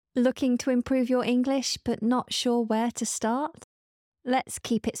Looking to improve your English but not sure where to start? Let's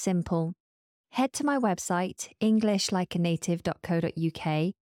keep it simple. Head to my website,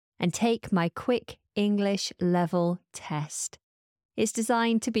 englishlikeanative.co.uk, and take my quick English level test. It's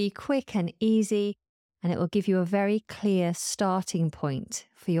designed to be quick and easy, and it will give you a very clear starting point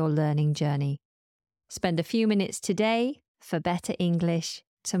for your learning journey. Spend a few minutes today for better English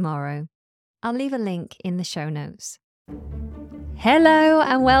tomorrow. I'll leave a link in the show notes. Hello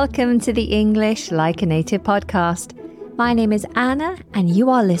and welcome to the English Like a Native podcast. My name is Anna and you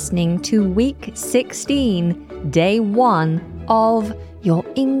are listening to week 16, day 1 of your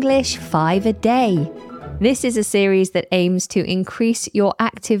English 5 a day. This is a series that aims to increase your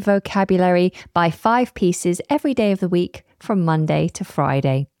active vocabulary by 5 pieces every day of the week from Monday to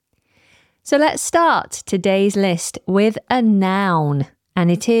Friday. So let's start today's list with a noun, and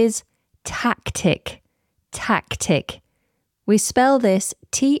it is tactic. Tactic. We spell this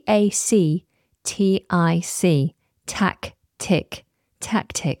T-A-C-T-I-C, tactic,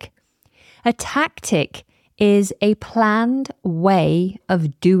 tactic. A tactic is a planned way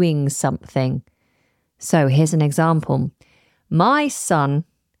of doing something. So here's an example. My son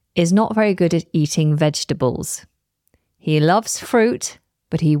is not very good at eating vegetables. He loves fruit,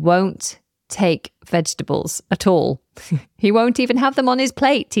 but he won't take vegetables at all. He won't even have them on his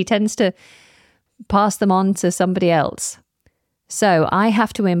plate. He tends to pass them on to somebody else. So I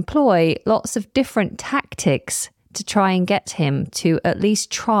have to employ lots of different tactics to try and get him to at least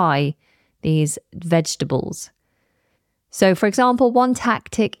try these vegetables. So, for example, one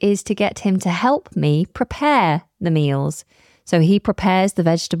tactic is to get him to help me prepare the meals. So he prepares the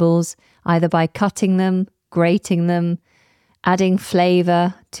vegetables either by cutting them, grating them, adding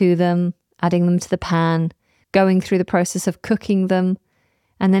flavour to them, adding them to the pan, going through the process of cooking them,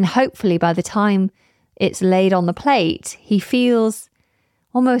 and then hopefully by the time it's laid on the plate, he feels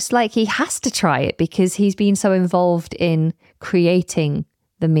almost like he has to try it because he's been so involved in creating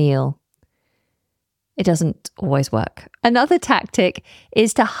the meal. It doesn't always work. Another tactic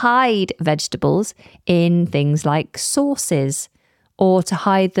is to hide vegetables in things like sauces, or to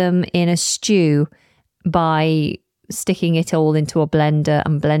hide them in a stew by sticking it all into a blender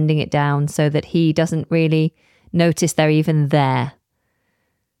and blending it down so that he doesn't really notice they're even there.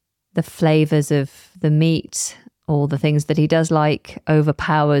 The flavours of the meat or the things that he does like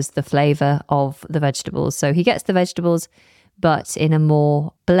overpowers the flavour of the vegetables. So he gets the vegetables, but in a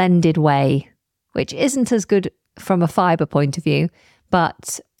more blended way, which isn't as good from a fibre point of view,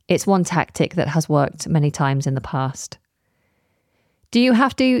 but it's one tactic that has worked many times in the past. Do you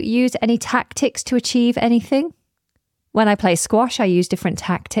have to use any tactics to achieve anything? When I play squash, I use different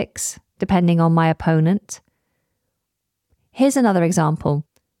tactics depending on my opponent. Here's another example.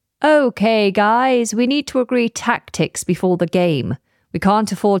 Okay, guys, we need to agree tactics before the game. We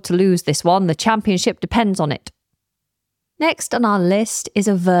can't afford to lose this one. The championship depends on it. Next on our list is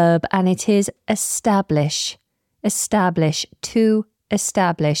a verb, and it is establish. Establish, to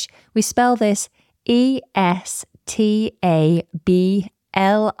establish. We spell this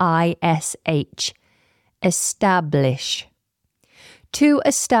E-S-T-A-B-L-I-S-H. Establish. To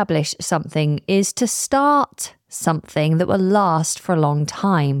establish something is to start something that will last for a long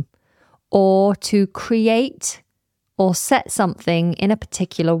time, or to create or set something in a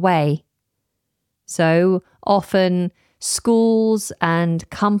particular way. So often schools and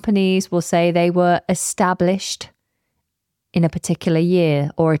companies will say they were established in a particular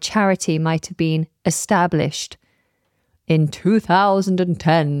year, or a charity might have been established in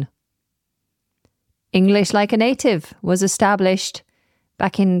 2010. English Like a Native was established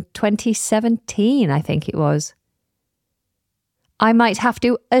back in 2017, I think it was. I might have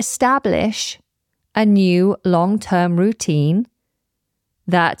to establish a new long-term routine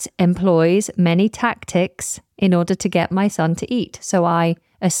that employs many tactics in order to get my son to eat. So I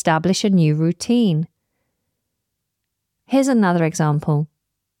establish a new routine. Here's another example.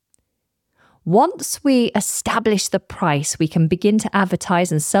 Once we establish the price, we can begin to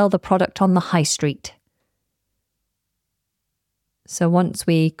advertise and sell the product on the high street. So once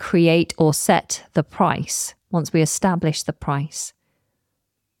we create or set the price, once we establish the price.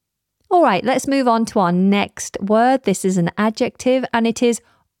 All right, let's move on to our next word. This is an adjective, and it is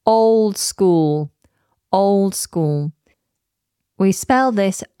old school. Old school. We spell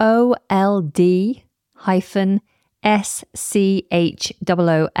this OLD-SCHOOL.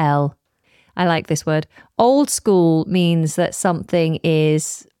 I like this word. Old school means that something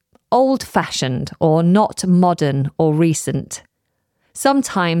is old-fashioned or not modern or recent.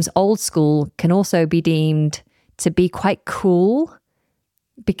 Sometimes old school can also be deemed to be quite cool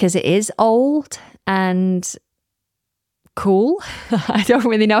because it is old and cool. I don't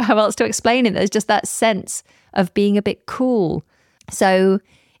really know how else to explain it. There's just that sense of being a bit cool. So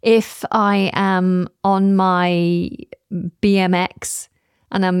if I am on my BMX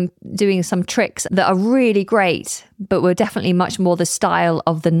and I'm doing some tricks that are really great, but were definitely much more the style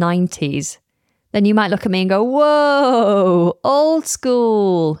of the 90s, then you might look at me and go, whoa, old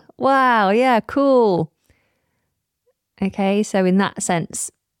school. Wow, yeah, cool. Okay, so in that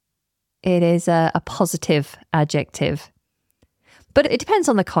sense, it is a positive adjective. But it depends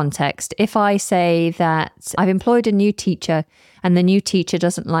on the context. If I say that I've employed a new teacher and the new teacher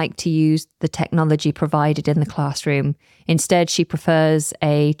doesn't like to use the technology provided in the classroom, instead she prefers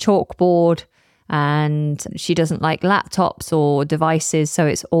a chalkboard and she doesn't like laptops or devices, so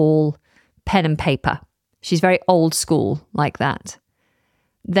it's all pen and paper. She's very old school like that.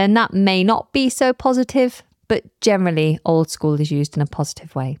 Then that may not be so positive, but generally old school is used in a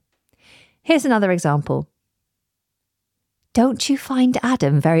positive way. Here's another example. Don't you find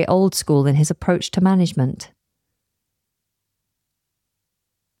Adam very old school in his approach to management?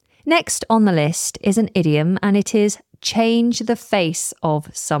 Next on the list is an idiom, and it is change the face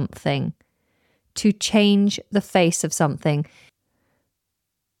of something. To change the face of something.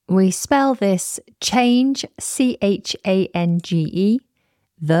 We spell this change, C-H-A-N-G-E,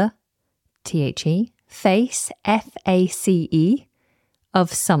 the, T-H-E, face, F-A-C-E,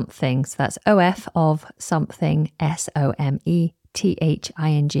 of something. So that's O-F of something, S-O-M-E-T-H-I-N-G.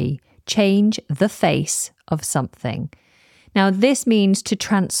 Change the face of something. Now, this means to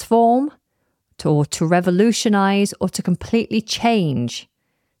transform, or to revolutionize, or to completely change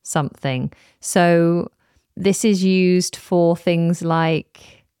something. So this is used for things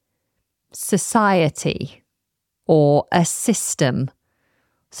like society or a system,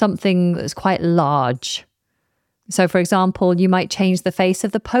 something that's quite large. So, for example, you might change the face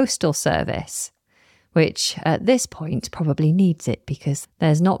of the postal service, which at this point probably needs it because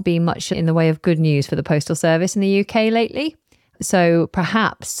there's not been much in the way of good news for the postal service in the UK lately. So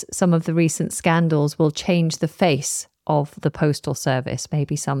perhaps some of the recent scandals will change the face of the postal service.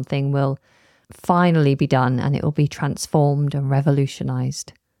 Maybe something will finally be done and it will be transformed and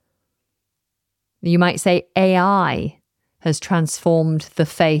revolutionized. You might say AI has transformed the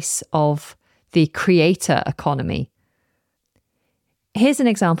face of the creator economy. Here's an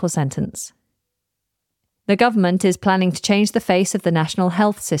example sentence. The government is planning to change the face of the national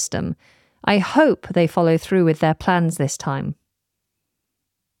health system. I hope they follow through with their plans this time.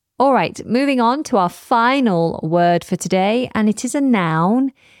 All right, moving on to our final word for today, and it is a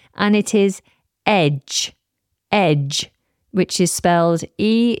noun, and it is edge. Edge, which is spelled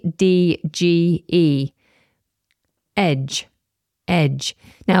E-D-G-E. Edge. Edge.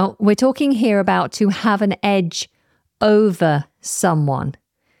 Now, we're talking here about to have an edge over someone.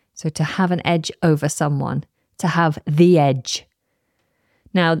 So to have an edge over someone, to have the edge.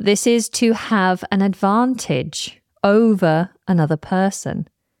 Now, this is to have an advantage over another person.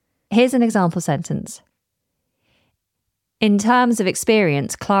 Here's an example sentence. In terms of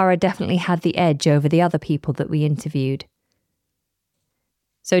experience, Clara definitely had the edge over the other people that we interviewed.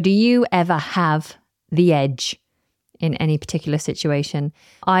 So do you ever have the edge in any particular situation?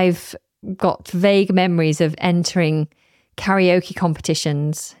 I've got vague memories of entering karaoke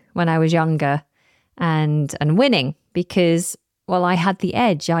competitions when I was younger and winning because, well, I had the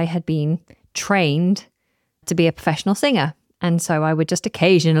edge. I had been trained to be a professional singer. And so I would just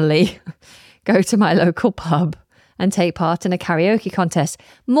occasionally go to my local pub and take part in a karaoke contest,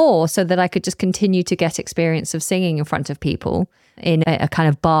 more so that I could just continue to get experience of singing in front of people in a kind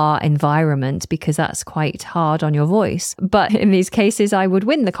of bar environment, because that's quite hard on your voice. But in these cases, I would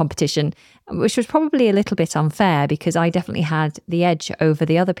win the competition, which was probably a little bit unfair because I definitely had the edge over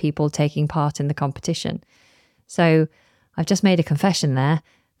the other people taking part in the competition. So I've just made a confession there.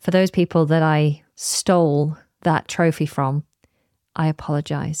 For those people that I stole that trophy from, I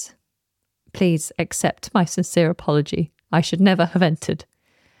apologise. Please accept my sincere apology. I should never have entered.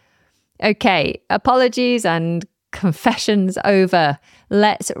 Okay, apologies and confessions over.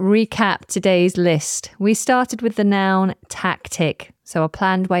 Let's recap today's list. We started with the noun tactic, so a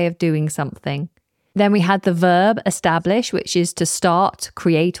planned way of doing something. Then we had the verb establish, which is to start,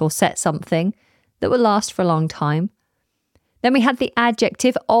 create or set something that will last for a long time. Then we had the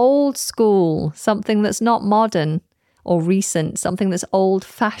adjective old school, something that's not modern or recent, something that's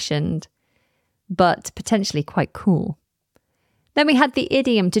old-fashioned, but potentially quite cool. Then we had the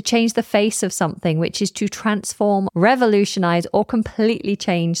idiom to change the face of something, which is to transform, revolutionize, or completely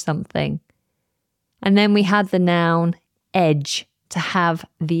change something. And then we had the noun edge, to have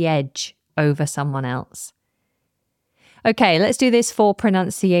the edge over someone else. Okay, let's do this for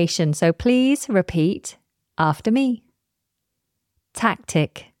pronunciation. So please repeat after me.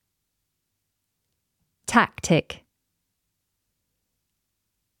 tactic, tactic.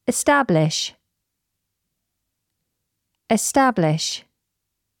 Establish, establish.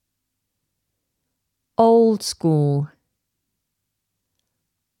 Old school,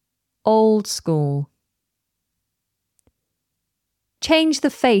 old school. Change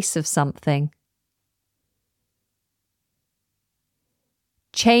the face of something.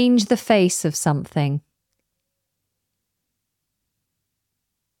 Change the face of something.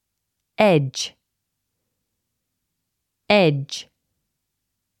 Edge, edge.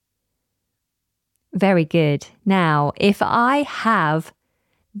 Very good. Now, if I have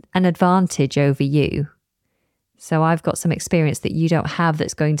an advantage over you, so I've got some experience that you don't have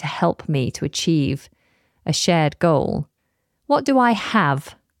that's going to help me to achieve a shared goal, what do I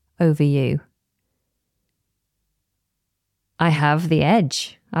have over you? I have the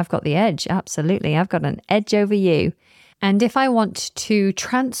edge. I've got the edge. Absolutely. I've got an edge over you. And if I want to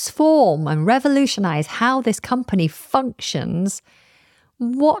transform and revolutionize how this company functions,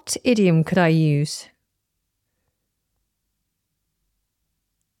 what idiom could I use?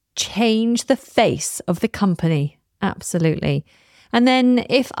 Change the face of the company. Absolutely. And then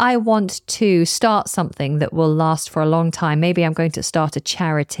if I want to start something that will last for a long time, maybe I'm going to start a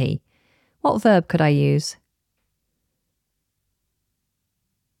charity, what verb could I use?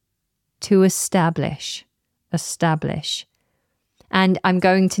 To establish, establish. And I'm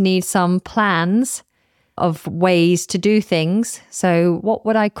going to need some plans of ways to do things. So what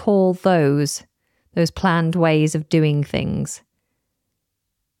would I call those planned ways of doing things?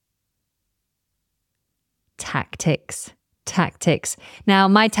 Tactics, tactics. Now,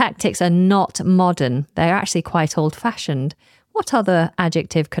 my tactics are not modern. They're actually quite old-fashioned. What other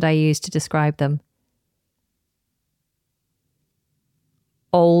adjective could I use to describe them?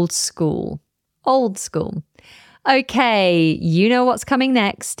 Old school. Old school. Okay, you know what's coming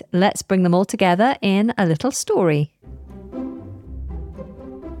next. Let's bring them all together in a little story.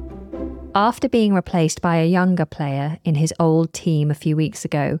 After being replaced by a younger player in his old team a few weeks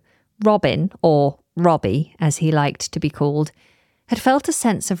ago, Robin, or Robbie as he liked to be called, had felt a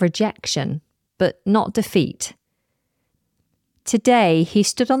sense of rejection, but not defeat. Today, he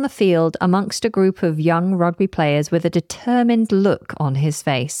stood on the field amongst a group of young rugby players with a determined look on his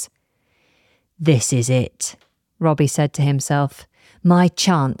face. "This is it," Robbie said to himself. "My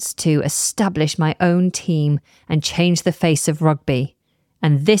chance to establish my own team and change the face of rugby.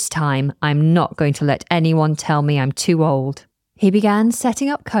 And this time, I'm not going to let anyone tell me I'm too old." He began setting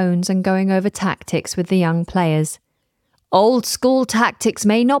up cones and going over tactics with the young players. "Old school tactics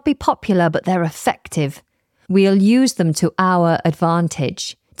may not be popular, but they're effective. We'll use them to our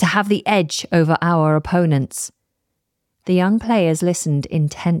advantage, to have the edge over our opponents." The young players listened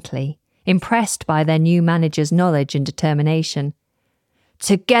intently, impressed by their new manager's knowledge and determination.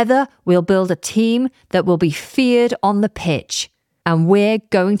 "Together, we'll build a team that will be feared on the pitch, and we're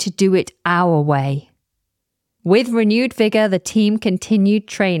going to do it our way." With renewed vigour, the team continued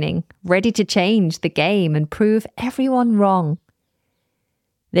training, ready to change the game and prove everyone wrong.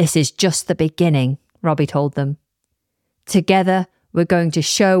 "This is just the beginning," Robbie told them. "Together, we're going to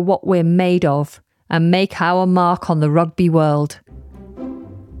show what we're made of and make our mark on the rugby world."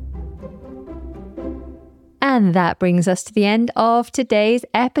 And that brings us to the end of today's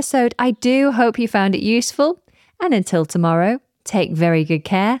episode. I do hope you found it useful. And until tomorrow, take very good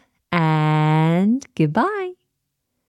care and goodbye.